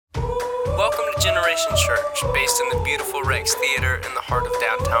Generation Church, based in the beautiful Rex Theater in the heart of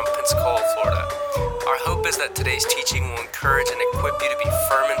downtown Pensacola, Florida. Our hope is that today's teaching will encourage and equip you to be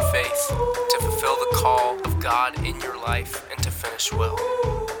firm in faith, to fulfill the call of God in your life, and to finish well.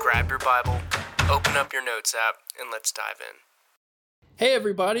 Grab your Bible, open up your notes app, and let's dive in. Hey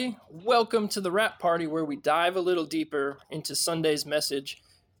everybody, welcome to the Rap Party, where we dive a little deeper into Sunday's message.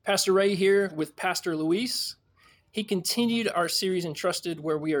 Pastor Ray here with Pastor Luis. He continued our series Entrusted,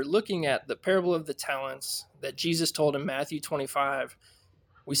 where we are looking at the parable of the talents that Jesus told in Matthew 25.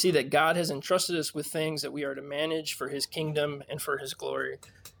 We see that God has entrusted us with things that we are to manage for his kingdom and for his glory.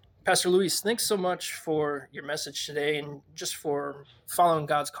 Pastor Luis, thanks so much for your message today and just for following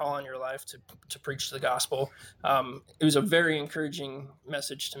God's call on your life to preach the gospel. It was a very encouraging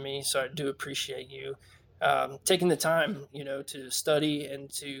message to me, so I do appreciate you taking the time, to study and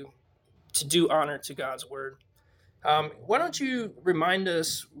to do honor to God's word. Why don't you remind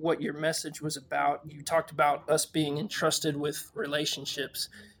us what your message was about? You talked about us being entrusted with relationships.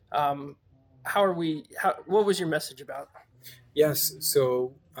 What was your message about? Yes,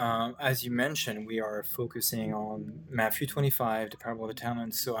 so as you mentioned, we are focusing on Matthew 25, the parable of the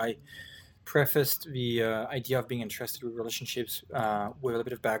talents. So I prefaced the idea of being entrusted with relationships with a little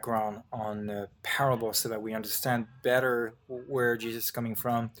bit of background on the parable so that we understand better where Jesus is coming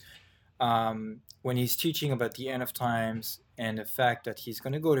from. When he's teaching about the end of times and the fact that he's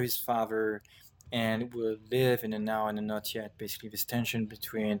going to go to his Father and will live in the now and the not yet, basically this tension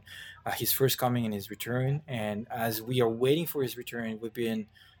between his first coming and his return. And as we are waiting for his return, we've been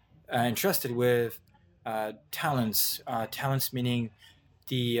entrusted with talents. Talents meaning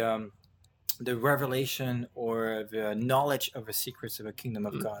the revelation or the knowledge of the secrets of the kingdom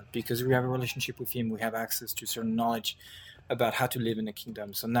of God. Because we have a relationship with him, we have access to certain knowledge about how to live in the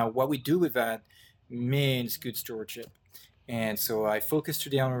kingdom. So now what we do with that means good stewardship. And so I focused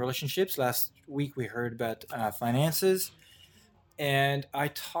today on relationships. Last week we heard about finances, and I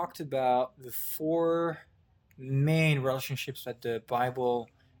talked about the four main relationships that the Bible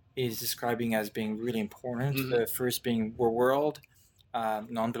is describing as being really important. The first being the world,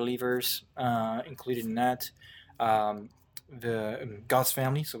 non-believers included in that, the God's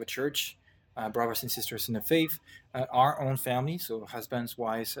family, so the church, brothers and sisters in the faith, our own family, so husbands,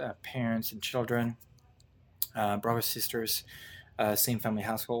 wives, parents, and children, brothers, sisters, same family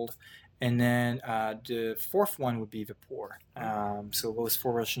household. And then the fourth one would be the poor. So those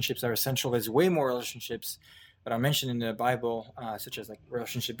four relationships are essential. There's way more relationships that are mentioned in the Bible, such as like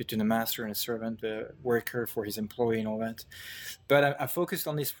relationship between the master and a servant, the worker for his employee and all that. But I focused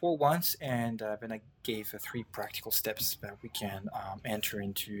on these four ones, and then I gave 3 practical steps that we can enter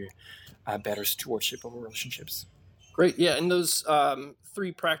into better stewardship of relationships. Great. Yeah. And those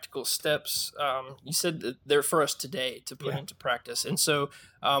 3 practical steps, you said that they're for us today to put into practice. And so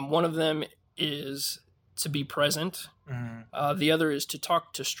one of them is to be present. The other is to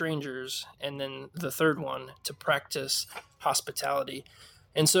talk to strangers. And then the third one, to practice hospitality.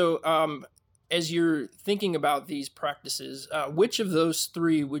 And so as you're thinking about these practices, which of those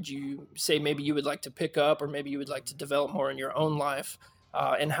 3 would you say maybe you would like to pick up, or maybe you would like to develop more in your own life?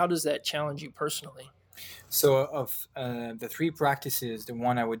 And how does that challenge you personally? So of the 3 practices, the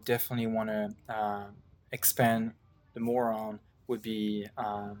one I would definitely want to expand the more on would be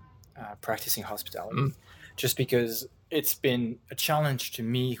practicing hospitality. Just because it's been a challenge to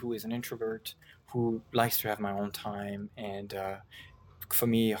me, who is an introvert, who likes to have my own time. And for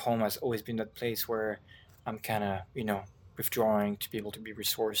me, home has always been that place where I'm kind of, withdrawing to be able to be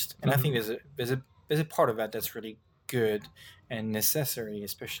resourced. And I think there's a part of that that's really good and necessary,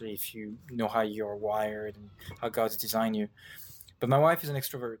 especially if you know how you're wired and how God's designed you. But my wife is an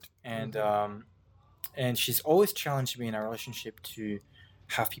extrovert, and she's always challenged me in our relationship to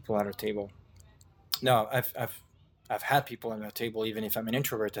have people at our table. Now, I've had people at our table, even if I'm an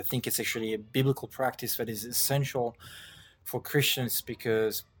introvert. I think it's actually a biblical practice that is essential for Christians,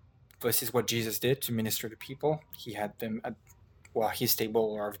 because this is what Jesus did to minister to people. He had them at his table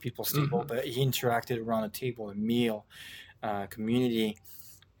or other people's table, but he interacted around a table, a meal, community.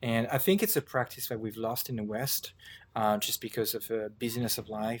 And I think it's a practice that we've lost in the West, just because of the busyness of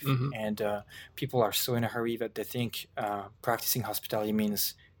life. And people are so in a hurry that they think practicing hospitality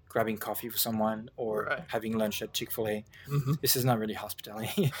means grabbing coffee with someone or having lunch at Chick-fil-A. This is not really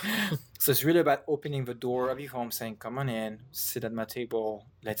hospitality. So it's really about opening the door of your home, saying, come on in, sit at my table,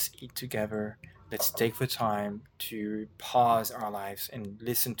 let's eat together. Let's take the time to pause our lives and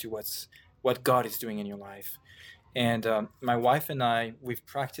listen to what God is doing in your life. And my wife and I, we've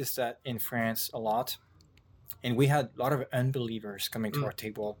practiced that in France a lot. And we had a lot of unbelievers coming to our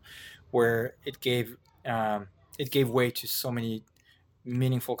table, where it gave way to so many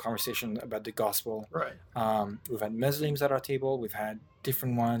meaningful conversation about the gospel. Right. We've had Muslims at our table. We've had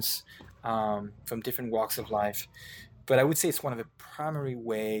different ones from different walks of life. But I would say it's one of the primary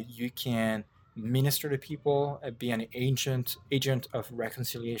way you can minister to people, be an agent of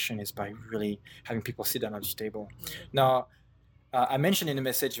reconciliation, is by really having people sit down at your table. Now, I mentioned in the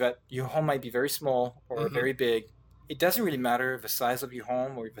message that your home might be very small or very big. It doesn't really matter the size of your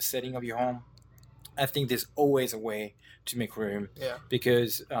home or the setting of your home. I think there's always a way to make room,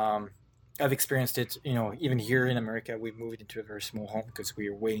 because I've experienced it, even here in America. We've moved into a very small home because we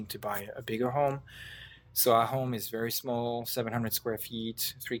were waiting to buy a bigger home. So our home is very small, 700 square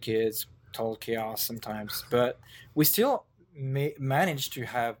feet, 3 kids, total chaos sometimes. But we still manage to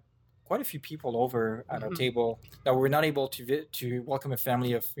have quite a few people over at our table. Now, we're not able to welcome a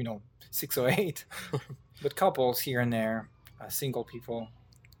family of, 6 or 8, but couples here and there, single people.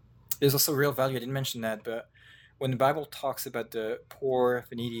 There's also real value. I didn't mention that, but when the Bible talks about the poor,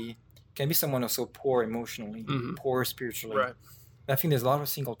 the needy, can be someone also poor emotionally, poor spiritually. Right. I think there's a lot of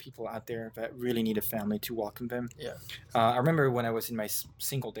single people out there that really need a family to welcome them. Yeah. I remember when I was in my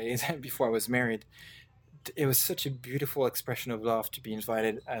single days before I was married, it was such a beautiful expression of love to be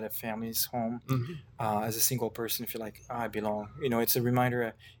invited at a family's home. As a single person, feel like, I belong. It's a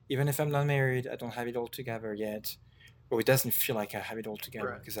reminder, even if I'm not married, I don't have it all together yet. Or it doesn't feel like I have it all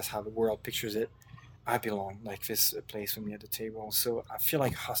together, because that's how the world pictures it. I belong, like there's a place for me at the table. So I feel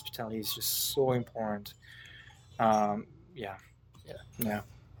like hospitality is just so important. Yeah.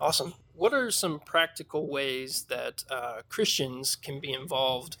 Awesome. What are some practical ways that Christians can be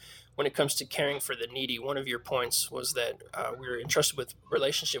involved when it comes to caring for the needy? One of your points was that we're entrusted with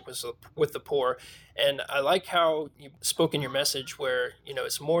relationship with the poor. And I like how you spoke in your message where,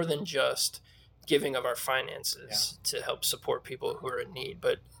 it's more than just giving of our finances to help support people who are in need,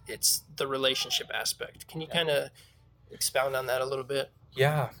 but it's the relationship aspect. Can you kind of expound on that a little bit?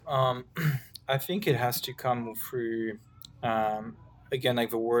 Yeah. I think it has to come through, again,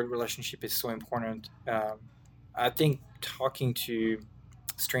 like the word relationship is so important. I think talking to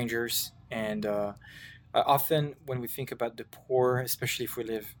strangers, and often when we think about the poor, especially if we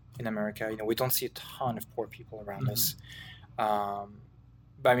live in America, we don't see a ton of poor people around us. But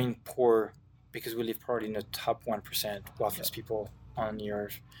I mean poor because we live probably in the top 1% wealthiest people on the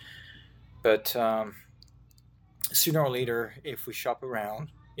earth. But sooner or later, if we shop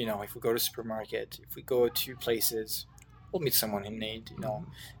around, if we go to the supermarket, if we go to places, we'll meet someone in need,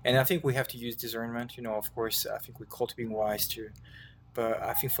 And I think we have to use discernment, of course. I think we call to being wise too. But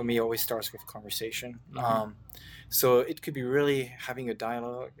I think for me, it always starts with conversation. So it could be really having a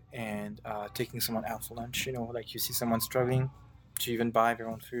dialogue and taking someone out for lunch, like you see someone struggling to even buy their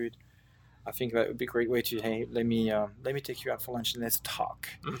own food. I think that would be a great way to, hey, let me take you out for lunch and let's talk.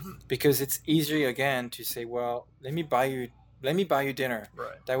 Because it's easier again to say, well, let me buy you dinner.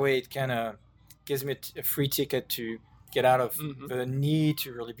 Right. That way it kind of gives me a free ticket to get out of the need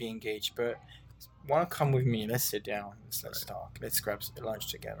to really be engaged. But want to come with me? Let's sit down. Let's talk. Let's grab lunch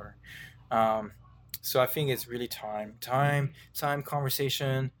together. So I think it's really time,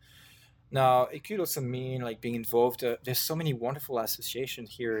 conversation. Now, it could also mean like being involved. There's so many wonderful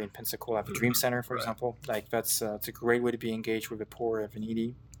associations here in Pensacola. The Dream Center, for example. Like it's a great way to be engaged with the poor and the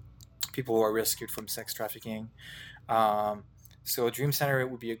needy, people who are rescued from sex trafficking. So Dream Center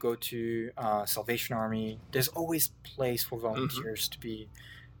would be a go-to. Salvation Army. There's always place for volunteers to be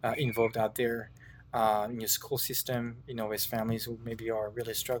involved out there. In your school system, with families who maybe are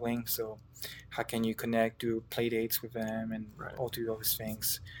really struggling. So how can you connect, do play dates with them, and all do those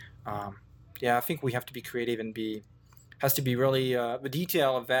things? I think we have to be creative and has to be really, the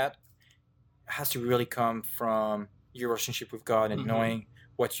detail of that has to really come from your relationship with God and knowing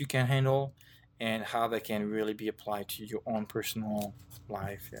what you can handle and how that can really be applied to your own personal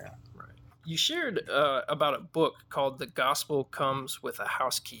life. Yeah. Right. You shared about a book called The Gospel Comes with a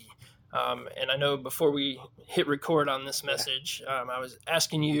House Key. And I know before we hit record on this message, I was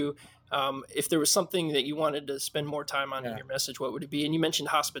asking you if there was something that you wanted to spend more time on in your message, what would it be? And you mentioned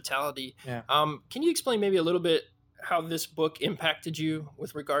hospitality. Yeah. Can you explain maybe a little bit how this book impacted you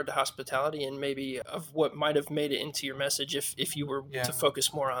with regard to hospitality and maybe of what might have made it into your message if you were to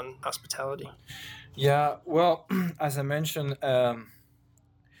focus more on hospitality? Yeah, well, as I mentioned, as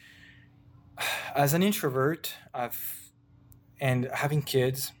an introvert, and having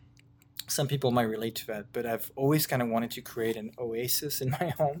kids, some people might relate to that, but I've always kind of wanted to create an oasis in my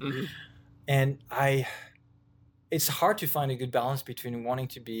home. And it's hard to find a good balance between wanting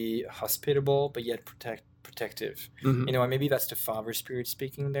to be hospitable, but yet protective. And maybe that's the father spirit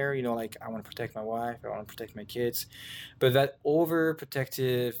speaking there, like I want to protect my wife, I want to protect my kids. But that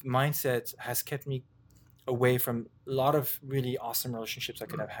overprotective mindset has kept me away from a lot of really awesome relationships I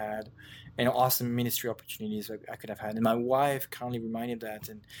could have had, and awesome ministry opportunities I could have had. And my wife kindly reminded that.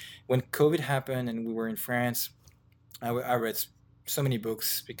 And when COVID happened and we were in France, I read so many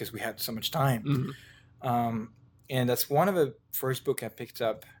books because we had so much time. And that's one of the first book I picked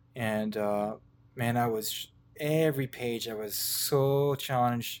up. And man, every page I was so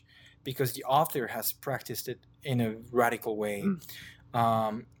challenged because the author has practiced it in a radical way.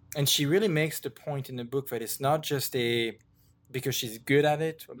 And she really makes the point in the book that it's not just because she's good at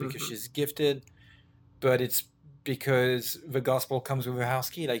it or because she's gifted, but it's because the gospel comes with a house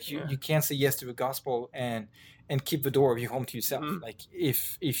key. Like you can't say yes to the gospel and keep the door of your home to yourself. Like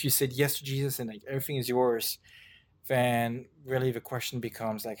if you said yes to Jesus and like everything is yours, then really the question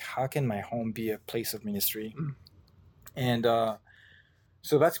becomes like, how can my home be a place of ministry? And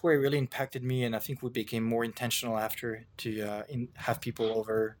so that's where it really impacted me, and I think we became more intentional after to have people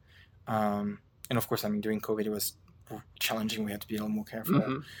over. And of course, I mean, during COVID, it was challenging. We had to be a little more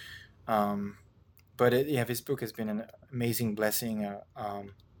careful. But this book has been an amazing blessing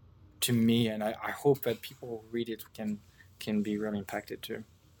to me, and I hope that people who read it can be really impacted too.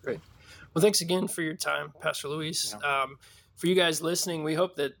 Great. Well, thanks again for your time, Pastor Luis. For you guys listening, we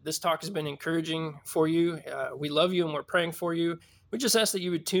hope that this talk has been encouraging for you. We love you and we're praying for you. We just ask that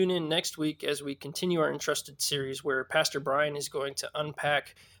you would tune in next week as we continue our Entrusted series where Pastor Brian is going to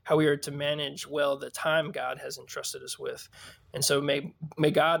unpack how we are to manage well the time God has entrusted us with. And so may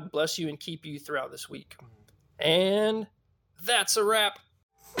God bless you and keep you throughout this week. And that's a wrap.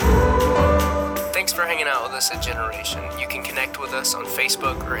 Thanks for hanging out with us at Generation. You can connect with us on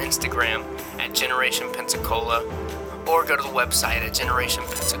Facebook or Instagram at Generation Pensacola, or go to the website at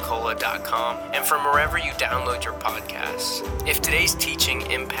generationpensacola.com and from wherever you download your podcasts. If today's teaching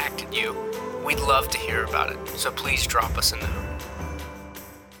impacted you, we'd love to hear about it, so please drop us a note.